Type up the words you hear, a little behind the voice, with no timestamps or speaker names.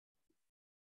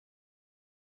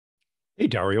Hey,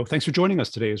 Dario, thanks for joining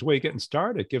us today. As we're getting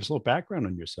started, give us a little background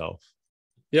on yourself.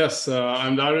 Yes,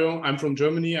 I'm Dario. I'm from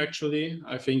Germany, actually.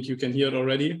 I think you can hear it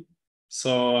already.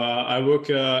 So I worked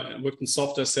in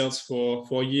software sales for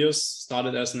 4 years,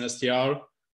 started as an SDR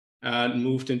and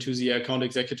moved into the account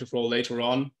executive role later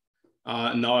on.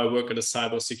 And now I work at a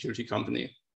cybersecurity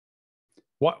company.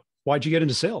 Why'd you get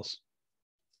into sales?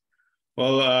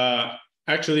 Well,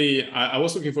 actually, I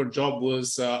was looking for a job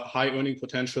with high earning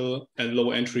potential and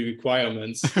low entry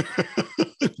requirements.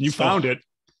 You found it.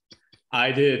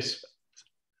 I did.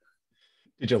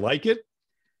 Did you like it?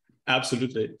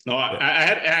 Absolutely. No, I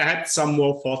had some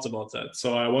more thoughts about that.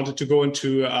 So I wanted to go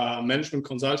into management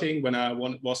consulting when I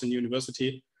was in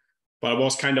university, but I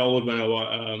was kind of old when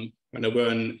I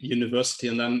were in university,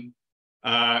 and then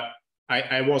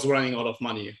I was running out of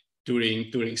money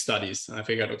during studies, and I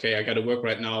figured, okay, I got to work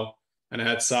right now. And I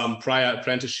had some prior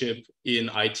apprenticeship in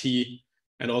IT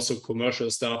and also commercial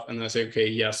stuff, and I said, okay,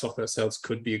 yeah, software sales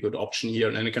could be a good option here,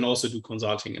 and I can also do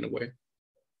consulting in a way.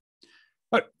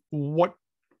 But what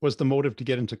was the motive to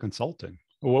get into consulting?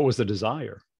 Or what was the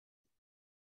desire?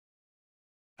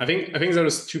 I think there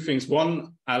was two things.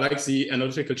 One, I like the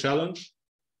analytical challenge.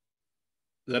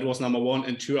 That was number one.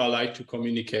 And two, I like to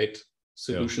communicate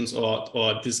solutions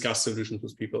or discuss solutions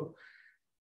with people.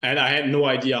 And I had no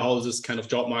idea how this kind of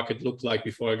job market looked like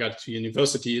before I got to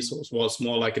university. So it was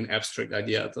more like an abstract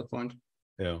idea at that point.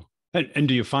 Yeah. And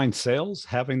do you find sales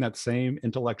having that same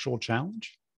intellectual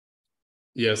challenge?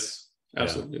 Yes,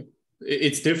 absolutely. Yeah.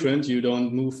 It's different. You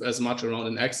don't move as much around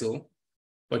in Excel,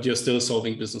 but you're still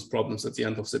solving business problems at the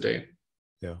end of the day.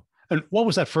 Yeah. And what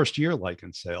was that first year like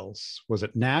in sales? Was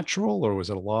it natural or was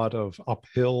it a lot of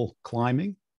uphill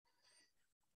climbing?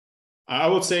 I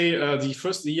would say the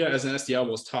first year as an SDR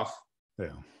was tough.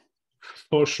 Yeah.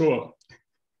 For sure.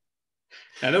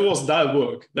 And it was that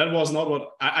work. That was not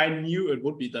what I knew it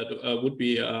would be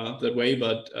that way,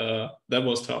 but that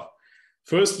was tough.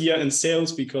 First year in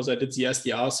sales, because I did the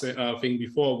SDR thing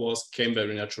before, came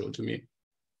very natural to me.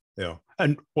 Yeah.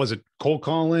 And was it cold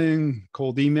calling,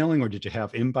 cold emailing, or did you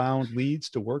have inbound leads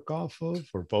to work off of,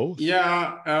 or both?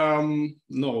 Yeah,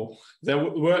 no. There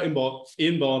were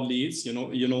inbound leads, you know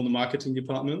the marketing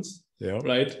departments,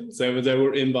 right? They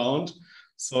were inbound.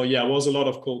 So yeah, it was a lot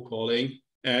of cold calling.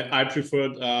 I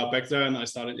preferred, back then, I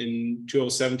started in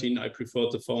 2017, I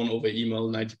preferred the phone over email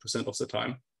 90% of the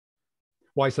time.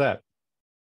 Why is that?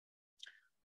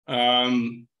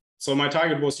 So my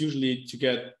target was usually to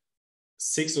get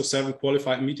 6 or 7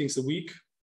 qualified meetings a week.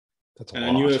 That's a lot.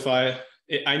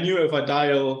 I knew if I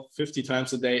dial 50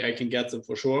 times a day, I can get them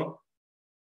for sure.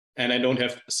 And I don't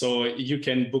have, so you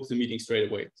can book the meeting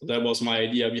straight away. So that was my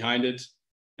idea behind it.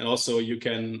 And also you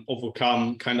can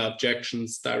overcome kind of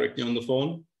objections directly on the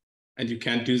phone, and you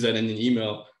can't do that in an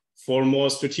email. For a more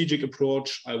strategic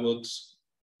approach, I would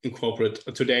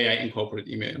today I incorporate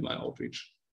email in my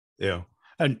outreach. Yeah.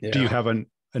 And do you have an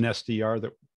SDR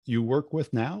that you work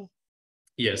with now?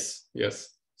 Yes.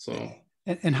 So.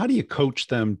 And how do you coach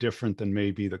them different than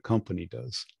maybe the company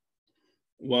does?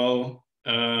 Well,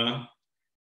 I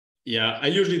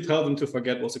usually tell them to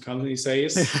forget what the company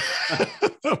says.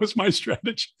 That was my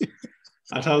strategy.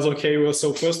 I tell them, okay, well,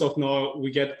 so first off, now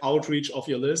we get outreach off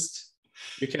your list.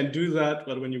 You can do that,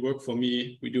 but when you work for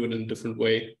me, we do it in a different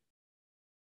way.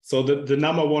 So the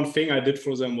number one thing I did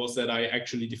for them was that I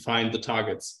actually defined the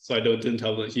targets. So I didn't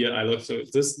tell them here.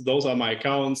 Those are my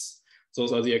accounts.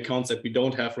 Those are the accounts that we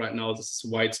don't have right now. This is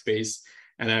white space.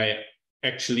 And I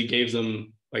actually gave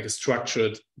them like a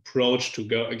structured approach to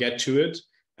get to it.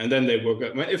 And then they work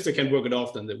it. If they can work it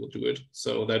off, then they will do it.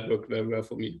 So that worked very well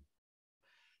for me.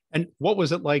 And what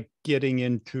was it like getting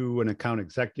into an account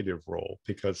executive role?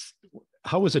 Because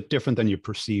how was it different than you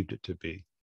perceived it to be?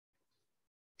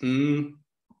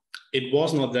 It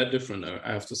was not that different,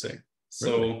 I have to say.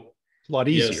 So really? A lot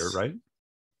easier, yes. Right?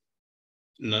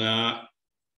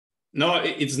 No,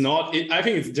 it's not. I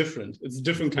think it's different. It's a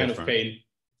different kind of pain.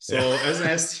 So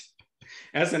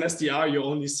as an SDR, you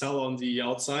only sell on the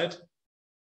outside.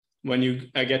 When you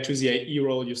get to the AE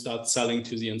role, you start selling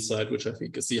to the inside, which I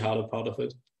think is the harder part of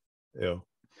it. Yeah.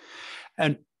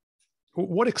 And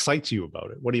what excites you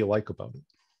about it? What do you like about it?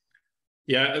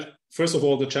 Yeah, first of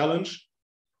all, the challenge.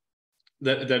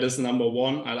 That is number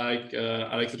one. I like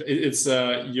it. It's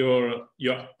your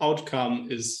outcome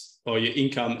is, or your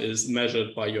income is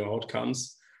measured by your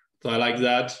outcomes. So I like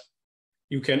that.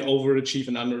 You can overachieve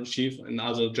and underachieve. In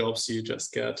other jobs, you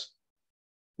just get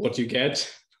what you get,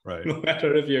 right? No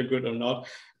matter if you're good or not.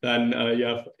 Then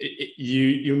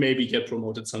you maybe get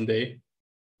promoted someday,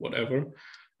 whatever.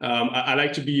 I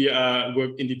like to be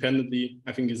work independently.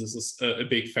 I think this is a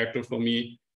big factor for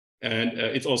me. And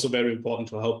it's also very important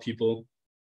to help people.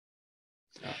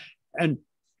 Yeah. And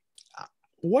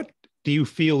what do you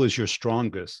feel is your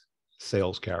strongest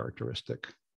sales characteristic?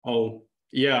 Oh,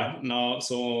 yeah. No,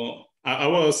 so I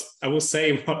will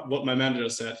say what my manager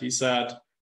said. He said,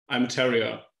 I'm a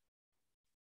terrier.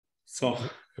 So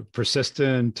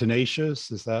persistent,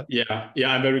 tenacious, is that? Yeah,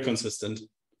 I'm very consistent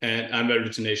and I'm very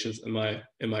tenacious in my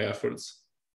efforts.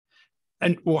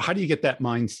 And well, how do you get that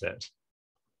mindset?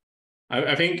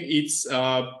 I think it's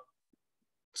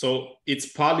so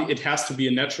it's partly, it has to be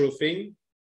a natural thing,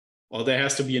 or there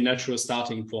has to be a natural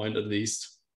starting point at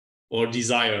least, or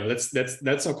desire. Let's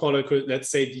not call it, let's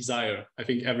say desire. I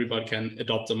think everybody can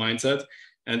adopt the mindset,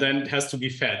 and then it has to be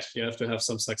fed. You have to have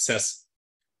some success,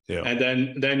 yeah.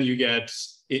 And then you get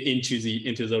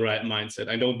into the right mindset.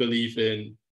 I don't believe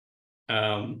in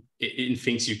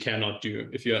things you cannot do.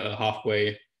 If you're a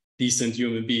halfway decent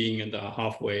human being and are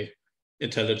halfway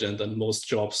intelligent, then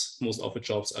most office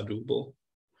jobs are doable.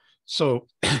 So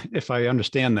if I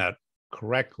understand that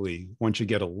correctly, once you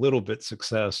get a little bit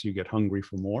success, you get hungry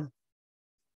for more?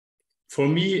 For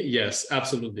me, yes,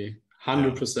 absolutely.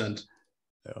 100%.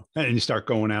 Yeah. And you start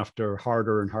going after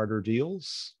harder and harder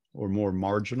deals, or more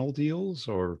marginal deals,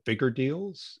 or bigger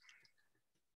deals?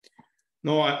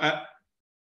 No, I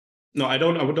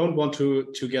don't want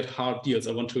to get hard deals.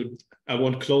 I want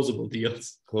closable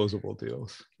deals. Closable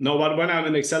deals. No, but when I'm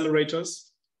in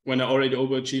accelerators, when I already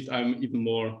overachieved, I'm even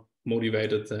more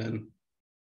motivated than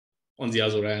on the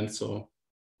other end. So,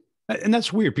 and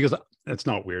that's weird, because that's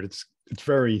not weird. It's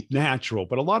very natural,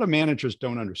 but a lot of managers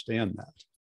don't understand that.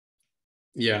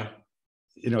 Yeah.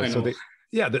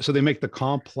 So they make the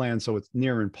comp plan so it's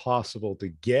near impossible to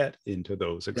get into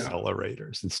those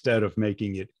accelerators instead of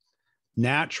making it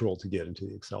natural to get into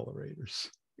the accelerators.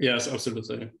 Yes,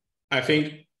 absolutely. I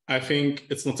think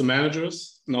it's not the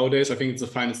managers nowadays. I think it's the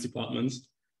finance departments.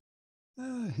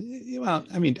 Well,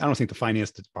 I mean, I don't think the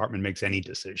finance department makes any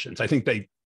decisions. I think they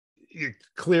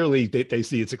clearly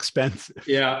see it's expensive.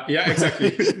 Yeah,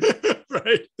 exactly.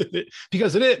 Right,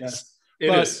 because it is. Yes,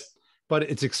 it is. But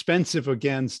it's expensive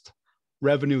against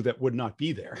revenue that would not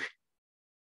be there.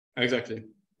 Exactly.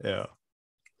 Yeah.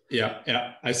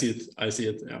 I see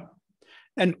it. Yeah.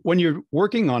 And when you're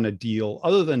working on a deal,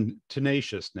 other than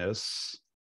tenaciousness,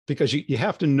 because you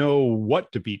have to know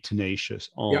what to be tenacious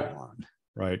on,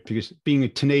 right? Because being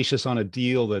tenacious on a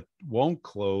deal that won't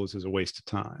close is a waste of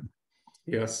time.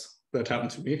 Yes, that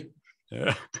happened to me.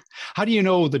 Yeah. How do you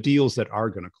know the deals that are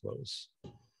going to close?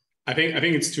 I think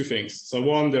it's two things. So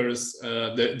one, there is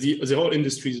the whole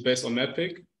industry is based on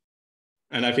NetPick,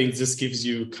 and I think this gives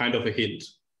you kind of a hint.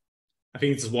 I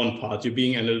think it's one part. You're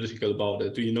being analytical about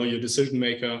it. Do you know your decision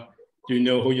maker? Do you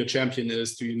know who your champion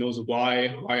is? Do you know the why?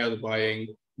 Why are they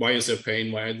buying? Why is there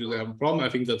pain? Why do they have a problem? I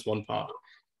think that's one part.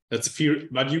 That's fear,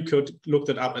 but you could look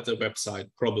that up at the website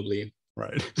probably.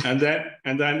 Right. And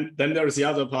then there is the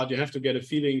other part. You have to get a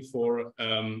feeling for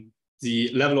the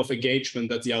level of engagement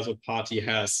that the other party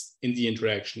has in the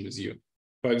interaction with you.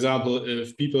 For example,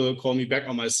 if people call me back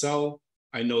on my cell,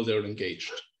 I know they're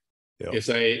engaged. Yeah.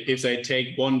 If they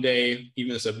take one day,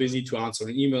 even if they're busy, to answer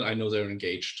an email, I know they're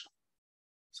engaged.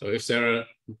 So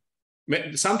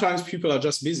sometimes people are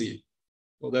just busy.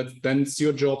 Well, then it's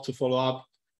your job to follow up,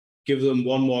 give them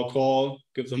one more call,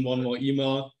 give them one more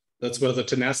email. That's where the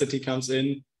tenacity comes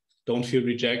in. Don't feel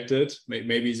rejected.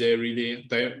 Maybe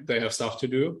they have stuff to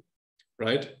do,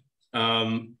 right?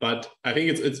 But I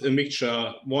think it's a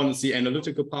mixture. One is the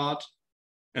analytical part,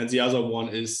 and the other one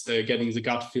is getting the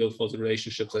gut feel for the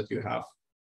relationships that you have.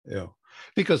 Yeah,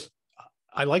 because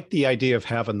I like the idea of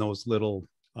having those little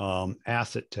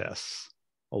asset tests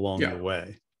along the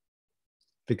way,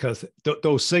 because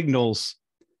those signals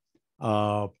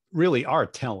really are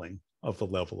telling of the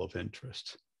level of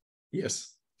interest.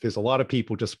 Yes. Because a lot of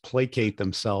people just placate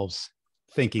themselves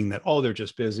thinking that, oh, they're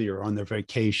just busy or on their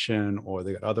vacation or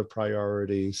they got other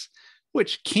priorities,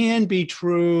 which can be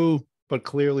true, but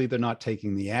clearly they're not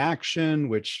taking the action,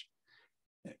 which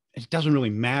it doesn't really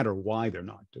matter why they're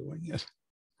not doing it,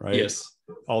 right? Yes.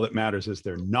 All that matters is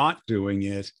they're not doing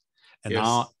it. And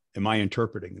am I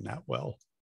interpreting that well?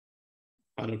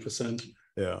 100%.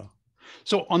 Yeah.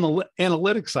 So on the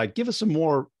analytics side, give us some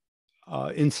more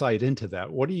insight into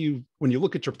that. What do you, when you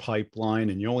look at your pipeline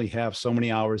and you only have so many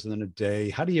hours in a day,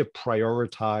 how do you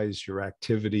prioritize your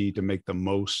activity to make the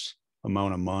most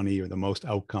amount of money or the most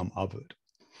outcome of it?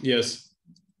 Yes,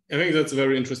 I think that's a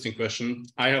very interesting question.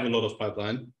 I have a lot of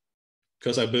pipeline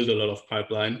because I build a lot of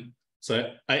pipeline.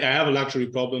 So I have a luxury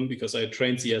problem because I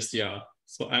trained the SDR.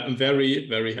 So I'm very,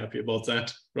 very happy about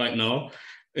that right now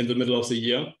in the middle of the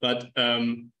year. But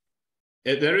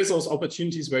there is those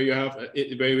opportunities where you have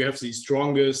the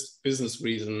strongest business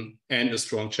reason and a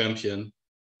strong champion,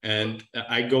 and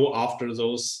I go after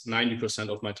those 90%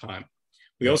 of my time.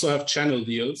 We also have channel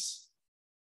deals.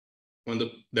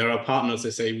 When there are partners, they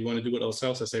say we want to do it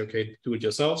ourselves. I say, okay, do it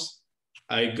yourselves.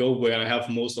 I go where I have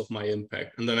most of my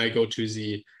impact, and then I go to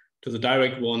the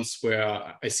direct ones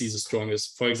where I see the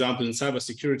strongest. For example, in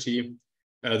cybersecurity,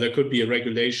 there could be a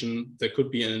regulation, there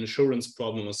could be an insurance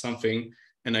problem or something,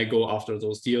 and I go after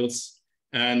those deals.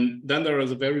 And then there are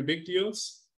the very big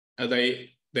deals. They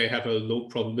have a low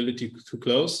probability to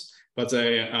close, but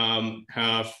they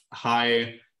have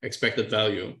high expected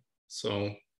value.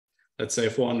 So let's say a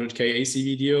 400K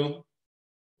ACV deal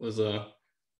with a,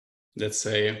 let's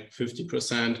say,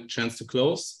 50% chance to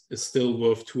close is still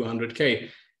worth 200K.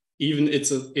 Even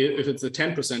if it's a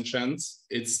 10% chance,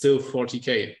 it's still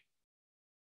 40K.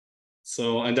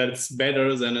 So, and that's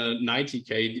better than a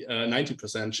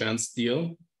 90% chance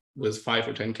deal with 5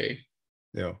 or 10K.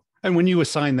 Yeah. And when you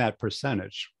assign that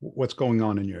percentage, what's going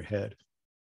on in your head?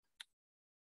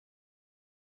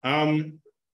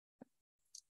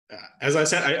 As I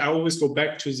said, I always go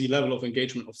back to the level of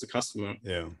engagement of the customer.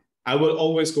 Yeah. I will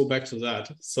always go back to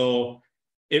that. So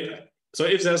if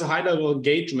there's a high level of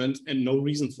engagement and no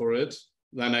reason for it,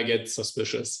 then I get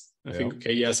suspicious. I think,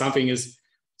 okay, yeah, something's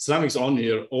on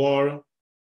here, or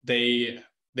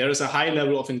there is a high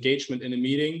level of engagement in a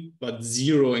meeting, but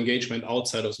zero engagement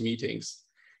outside of meetings.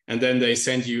 And then they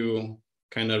send you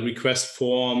kind of request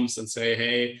forms and say,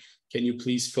 hey, can you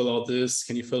please fill out this?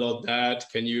 Can you fill out that?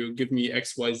 Can you give me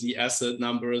XYZ asset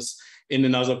numbers in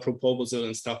another proposal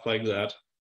and stuff like that?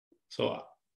 So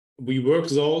we work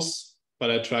those,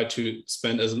 but I try to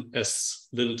spend as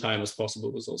little time as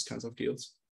possible with those kinds of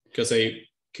deals because they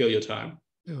kill your time.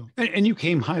 Yeah. And you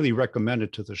came highly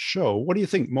recommended to the show. What do you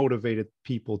think motivated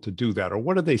people to do that? Or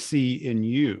what do they see in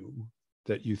you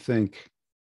that you think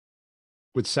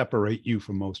would separate you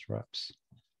from most reps?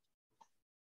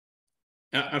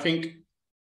 I think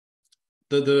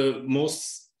the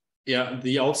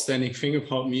outstanding thing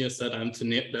about me is that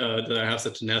that I have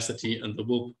the tenacity and the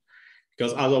whoop,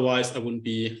 because otherwise I wouldn't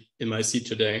be in my seat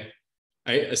today.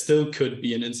 I still could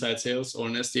be in inside sales or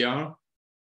an SDR.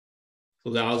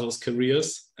 So there are those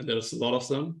careers, and there's a lot of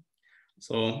them.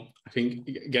 So I think,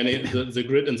 again, the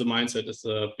grit and the mindset is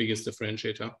the biggest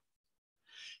differentiator.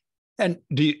 And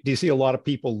do you see a lot of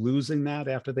people losing that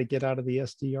after they get out of the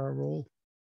SDR role?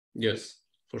 Yes,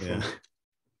 for sure.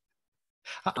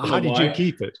 How did you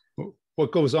keep it?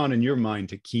 What goes on in your mind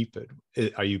to keep it?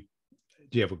 Do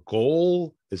you have a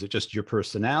goal? Is it just your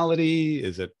personality?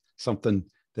 Is it something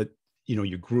that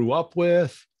you grew up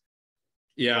with?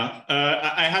 Yeah,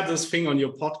 I had this thing on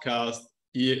your podcast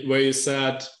where you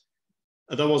said,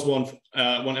 there was one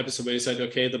episode where you said,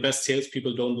 okay, the best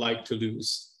salespeople don't like to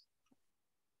lose.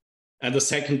 And the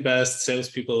second best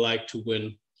salespeople like to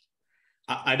win.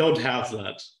 I don't have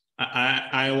that.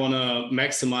 I want to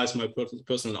maximize my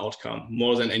personal outcome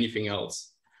more than anything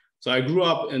else. So I grew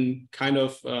up in kind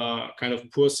of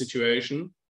poor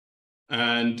situation.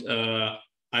 And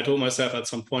I told myself at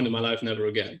some point in my life, never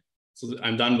again. So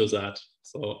I'm done with that.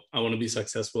 So I want to be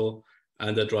successful,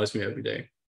 and that drives me every day.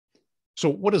 So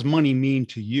what does money mean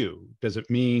to you? Does it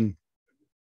mean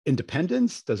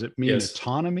independence? Does it mean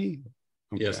autonomy?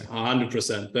 Okay. Yes,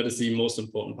 100%. That is the most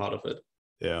important part of it.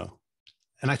 Yeah.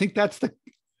 And I think that's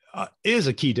is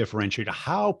a key differentiator,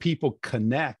 how people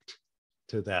connect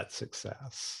to that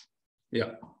success.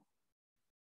 Yeah.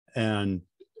 And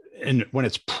when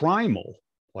it's primal,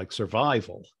 like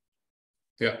survival,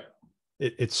 yeah,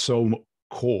 it's so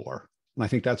core. And I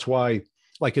think that's why,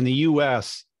 like in the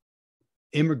US,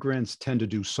 immigrants tend to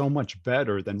do so much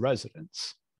better than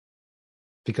residents,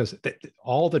 because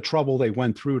all the trouble they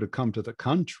went through to come to the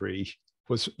country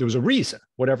there was a reason,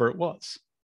 whatever it was.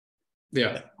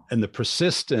 Yeah. And the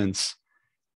persistence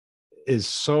is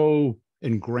so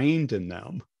ingrained in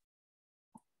them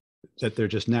that they're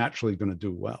just naturally going to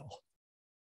do well.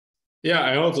 Yeah,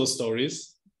 I heard those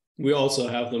stories. We also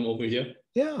have them over here.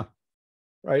 Yeah,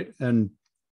 right. And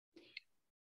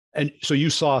so you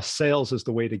saw sales as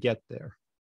the way to get there.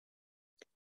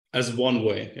 As one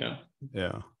way, yeah.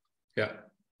 Yeah. Yeah.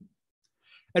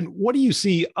 And what do you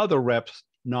see other reps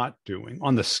not doing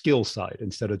on the skill side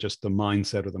instead of just the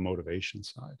mindset or the motivation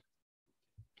side?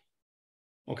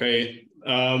 Okay.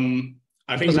 I think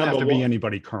it doesn't have to be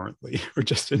anybody currently or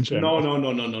just in general.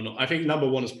 No. I think number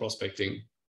one is prospecting.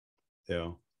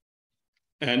 Yeah.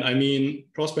 And I mean,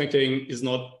 prospecting is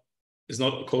not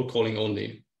cold calling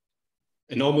only.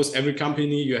 In almost every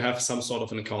company, you have some sort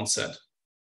of an account set.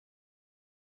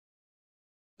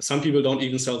 Some people don't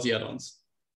even sell the add-ons.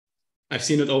 I've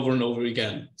seen it over and over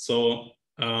again. So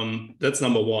that's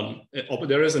number one.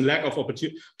 There is a lack of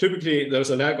opportunity. Typically, there's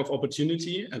a lack of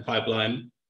opportunity and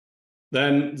pipeline.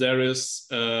 Then there is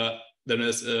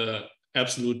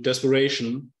absolute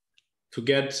desperation to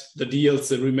get the deals,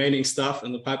 the remaining stuff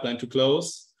in the pipeline to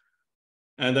close.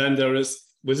 And then there is,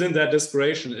 within that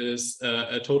desperation is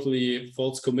a totally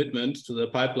false commitment to the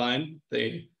pipeline.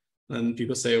 Then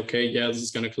people say, okay, yeah, this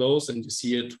is going to close, and you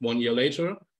see it 1 year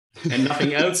later and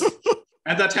nothing else.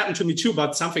 And that happened to me too,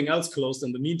 but something else closed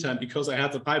in the meantime because I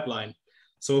had the pipeline.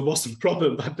 So it wasn't a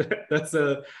problem, but that's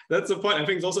the point. I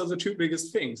think those are the two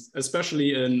biggest things,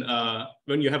 especially in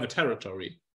when you have a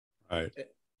territory. Right.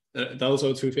 Those are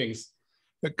the two things.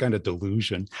 That kind of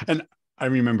delusion. And I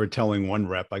remember telling one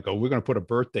rep, I go, we're going to put a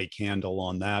birthday candle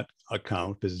on that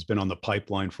account because it's been on the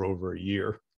pipeline for over a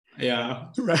year. Yeah.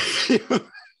 Right.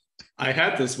 I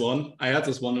had this one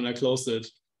and I closed it.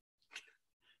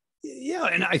 Yeah.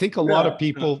 And I think a lot of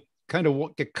people kind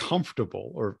of get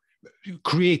comfortable or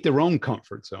create their own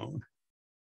comfort zone.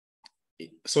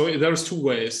 So there's two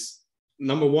ways.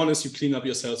 Number one is you clean up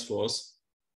your sales force.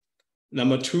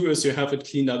 Number two is you have it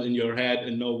cleaned up in your head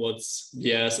and know what's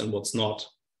yes and what's not.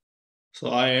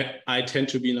 So I tend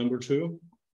to be number two,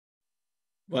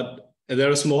 but there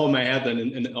is more in my head than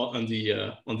on the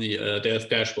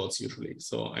dashboards usually.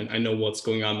 So I know what's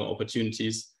going on, the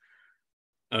opportunities.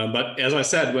 But as I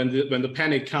said, when the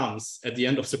panic comes at the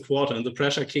end of the quarter and the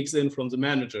pressure kicks in from the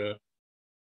manager,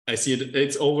 I see it.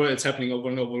 It's over. It's happening over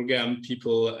and over again.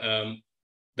 People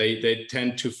they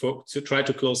tend to try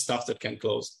to close stuff that can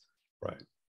close, right?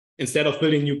 Instead of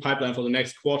building new pipeline for the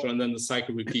next quarter, and then the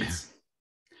cycle repeats.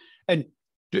 And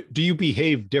do you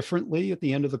behave differently at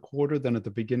the end of the quarter than at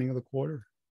the beginning of the quarter?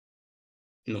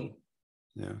 No.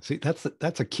 Yeah. See,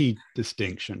 that's a key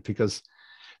distinction, because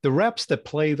the reps that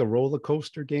play the roller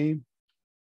coaster game,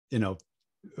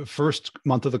 first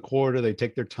month of the quarter, they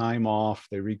take their time off,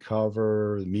 they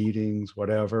recover, the meetings,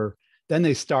 whatever. Then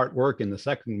they start work in the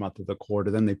second month of the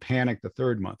quarter. Then they panic the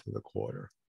third month of the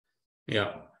quarter.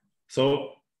 Yeah.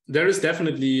 So there is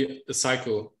definitely a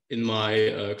cycle in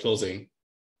my closing.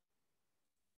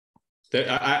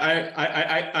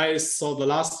 I saw the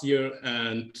last year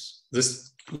and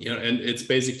this year, and it's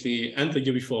basically, and the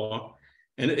year before,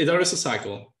 and there is a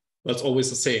cycle, but it's always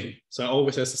the same. So I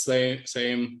always have the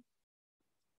same.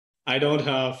 I don't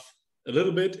have a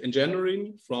little bit in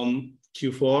January from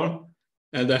Q4,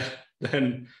 and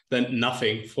then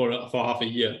nothing for half a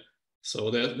year.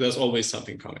 So there's always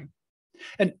something coming.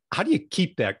 And how do you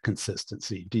keep that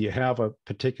consistency? Do you have a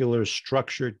particular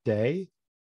structured day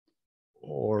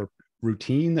or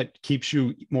routine that keeps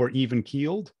you more even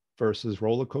keeled versus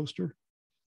roller coaster?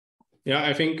 Yeah,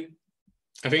 I think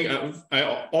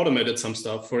I automated some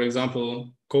stuff. For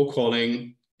example, cold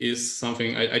calling is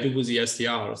something I do with the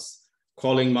SDRs.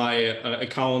 Calling my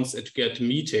accounts to get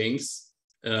meetings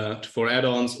for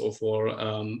add-ons or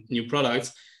for new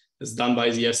products is done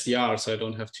by the SDR, so I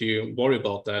don't have to worry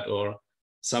about that. Or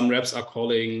some reps are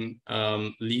calling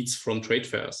leads from trade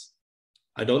fairs.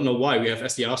 I don't know why. We have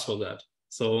SDRs for that.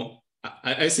 So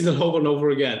I see that over and over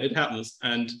again. It happens,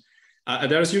 and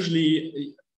there's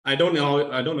usually I don't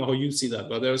know how you see that,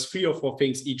 but there's 3 or 4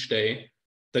 things each day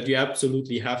that you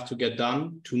absolutely have to get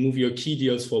done to move your key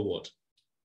deals forward.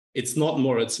 It's not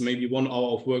more. It's maybe 1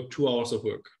 hour of work, 2 hours of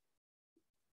work,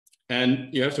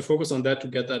 and you have to focus on that to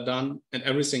get that done, and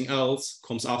everything else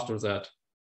comes after that.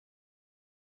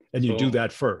 And you do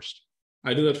that first.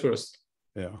 I do that first.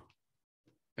 Yeah.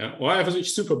 Yeah. Or I have a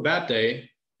super bad day,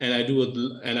 and I do it,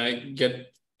 and I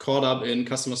get caught up in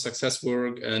customer success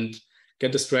work and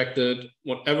get distracted,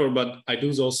 whatever. But I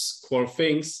do those core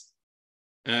things,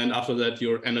 and after that,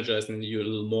 you're energized, and you a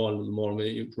little more. Maybe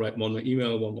you write one more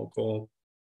email, one more call.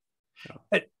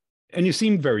 Yeah. And you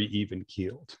seem very even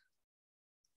keeled.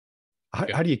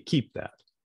 How do you keep that?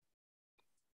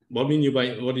 What do you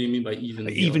mean by even?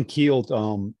 Even keeled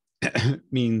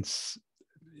means,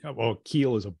 well,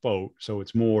 keel is a boat, so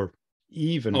it's more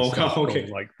even. Okay.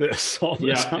 Like this all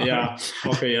the time. Yeah.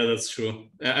 Okay, yeah, that's true.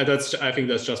 I think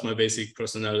that's just my basic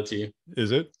personality.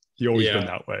 Is it? You always been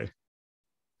that way?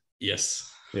 Yes.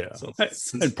 Yeah. So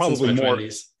and probably more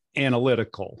 20s.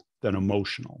 Analytical than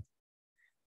emotional.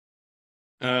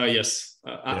 Yes.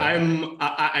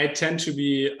 I tend to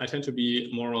be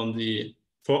more on the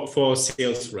for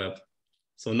sales rep.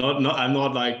 So I'm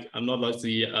not like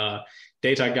the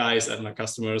data guys at my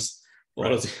customers or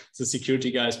right. the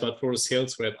security guys, but for a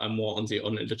sales rep, I'm more on the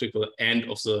analytical end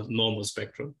of the normal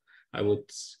spectrum. I would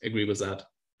agree with that.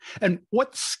 And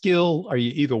what skill are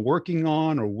you either working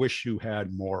on or wish you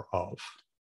had more of?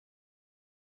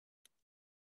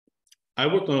 I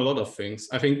worked on a lot of things.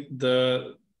 I think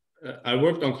I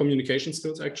worked on communication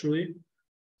skills actually.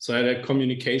 So I had a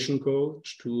communication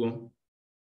coach to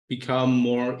become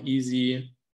more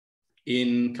easy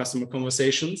in customer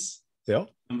conversations. Yeah.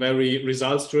 I'm very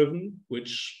results driven,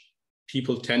 which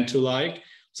people tend to like.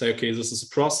 Say, okay, this is a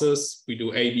process. We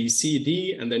do A, B, C,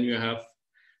 D, and then you have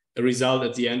a result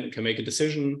at the end. You can make a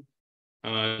decision.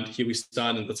 And here we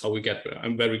start, and that's how we get there.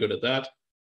 I'm very good at that.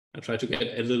 I try to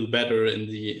get a little better in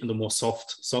the more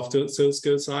softer sales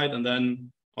skill side, and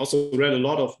then also read a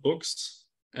lot of books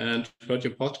and heard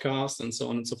your podcast and so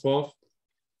on and so forth.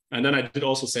 And then I did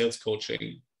also sales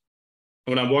coaching.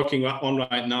 What I'm working on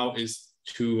right now is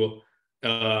to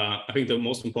I think the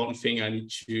most important thing I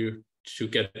need to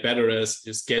get better as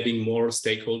is getting more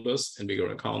stakeholders and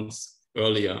bigger accounts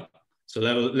earlier. So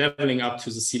leveling up to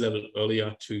the C-level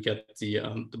earlier to get the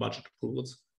budget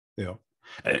approvals. Yeah.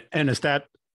 And is that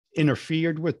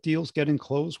interfered with deals getting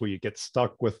closed where you get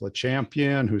stuck with a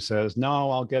champion who says,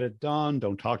 no, I'll get it done.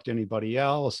 Don't talk to anybody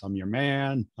else. I'm your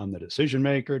man. I'm the decision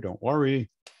maker. Don't worry.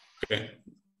 Okay.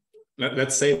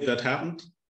 Let's say that happened.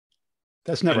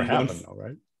 That's never happened though,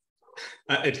 right?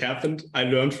 It happened. I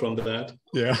learned from that.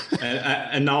 Yeah.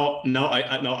 and now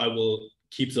I will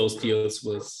keep those deals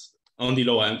with on the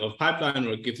lower end of pipeline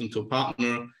or give them to a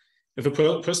partner. If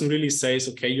a person really says,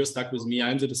 okay, you're stuck with me,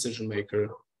 I'm the decision maker,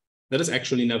 that is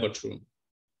actually never true.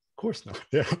 Of course not.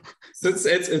 Yeah. So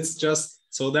it's just,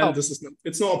 so then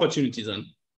it's no opportunity then.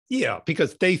 Yeah,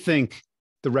 because they think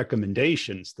the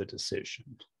recommendation's the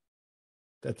decision.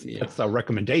 That's a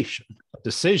recommendation. A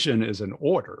decision is an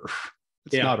order.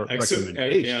 It's not a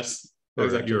recommendation. Yes,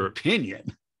 exactly. Your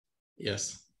opinion.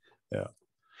 Yes. Yeah.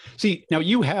 See, now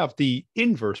you have the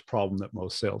inverse problem that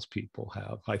most salespeople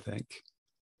have, I think.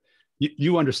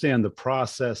 You understand the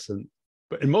process, and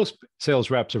most sales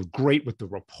reps are great with the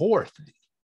rapport thing,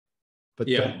 but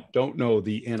don't know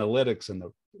the analytics and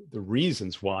the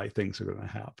reasons why things are going to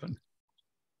happen.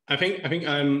 I think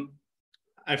I'm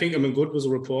good with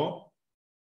rapport,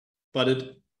 but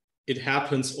it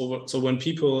happens over. So when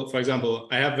people, for example,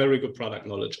 I have very good product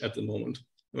knowledge at the moment.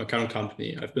 My current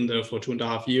company, I've been there for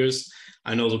 2.5 years.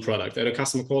 I know the product. I had a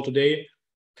customer call today.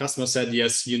 Customer said,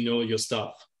 yes, you know your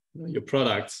stuff, your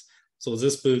products. So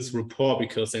this builds rapport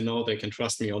because they know they can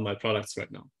trust me on my products right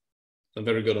now. So I'm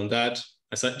very good on that.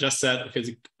 Just said,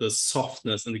 okay, the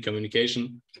softness in the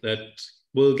communication that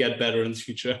will get better in the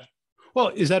future.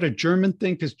 Well, is that a German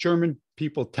thing? Because German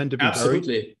people tend to be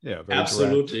absolutely very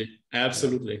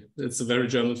absolutely. It's a very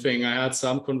German thing. I had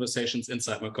some conversations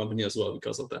inside my company as well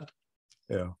because of that.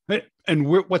 Yeah. And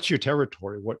what's your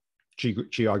territory? What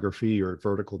geography or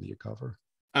vertical do you cover?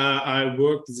 I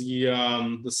work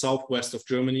the southwest of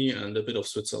Germany and a bit of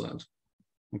Switzerland.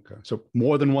 Okay. So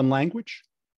more than one language?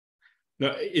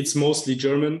 No, it's mostly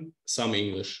German, some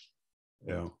English.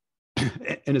 Yeah.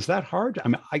 And is that hard? I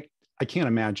mean, I can't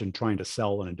imagine trying to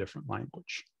sell in a different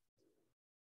language.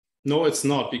 No, it's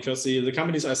not, because the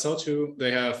companies I sell to,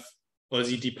 they have, or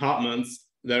the departments,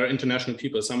 they're international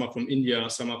people. Some are from India,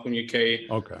 some are from UK,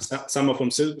 okay. Some are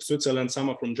from Switzerland, some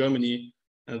are from Germany.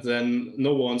 And then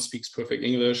no one speaks perfect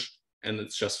English, and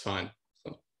it's just fine.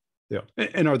 So. Yeah.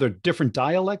 And are there different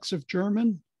dialects of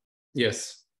German?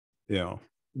 Yes. Yeah.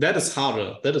 That is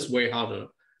harder. That is way harder.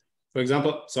 For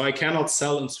example, so I cannot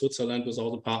sell in Switzerland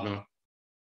without a partner.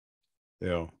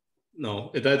 Yeah.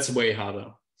 No, that's way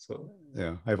harder. So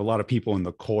yeah, I have a lot of people in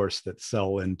the course that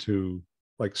sell into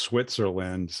like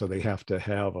Switzerland, so they have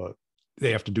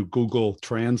to do Google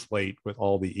Translate with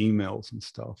all the emails and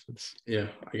stuff. I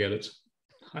get it.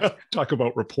 Talk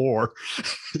about rapport.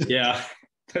 Yeah,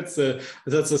 that's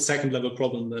a second level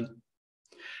problem then.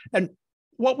 And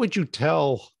what would you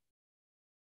tell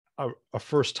a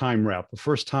first-time rep, a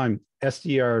first-time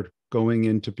SDR going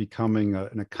into becoming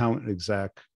an account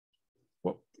exec?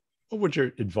 What would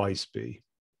your advice be?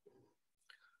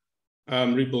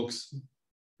 Read books.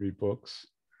 Read books.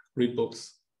 Read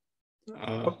books.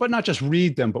 But not just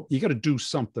read them, but you got to do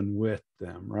something with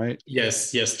them, right?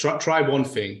 Yes. Try one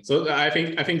thing. So I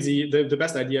think the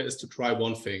best idea is to try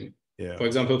one thing. Yeah. For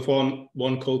example, for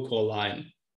one cold call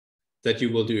line that you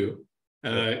will do,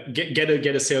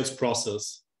 get a sales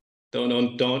process.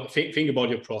 Don't think about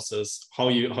your process, how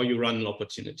you run an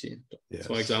opportunity. Yes.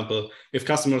 For example, if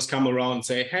customers come around and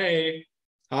say, "Hey,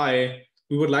 hi,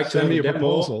 we would like to send have me a demo.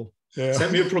 Proposal." Yeah.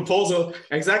 Send me a proposal."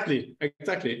 Exactly.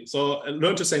 So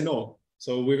learn to say no.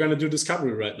 So we're going to do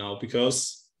discovery right now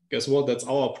because guess what? That's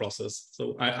our process.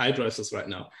 So I drive this right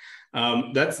now.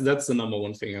 That's the number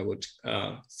one thing I would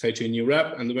say to a new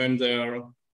rep. And when they're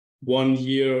 1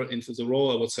 year into the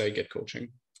role, I would say get coaching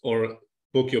or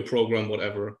book your program,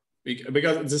 whatever,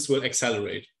 because this will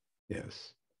accelerate.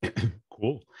 Yes. Cool.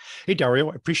 Cool. Hey,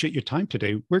 Dario, I appreciate your time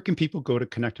today. Where can people go to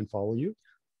connect and follow you?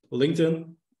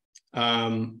 LinkedIn,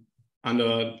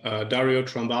 under Dario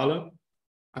Trambale.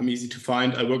 I'm easy to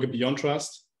find. I work at Beyond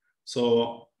Trust.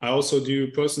 So I also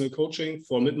do personal coaching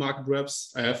for mid-market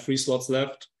reps. I have 3 slots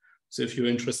left. So if you're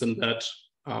interested in that,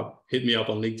 hit me up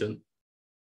on LinkedIn.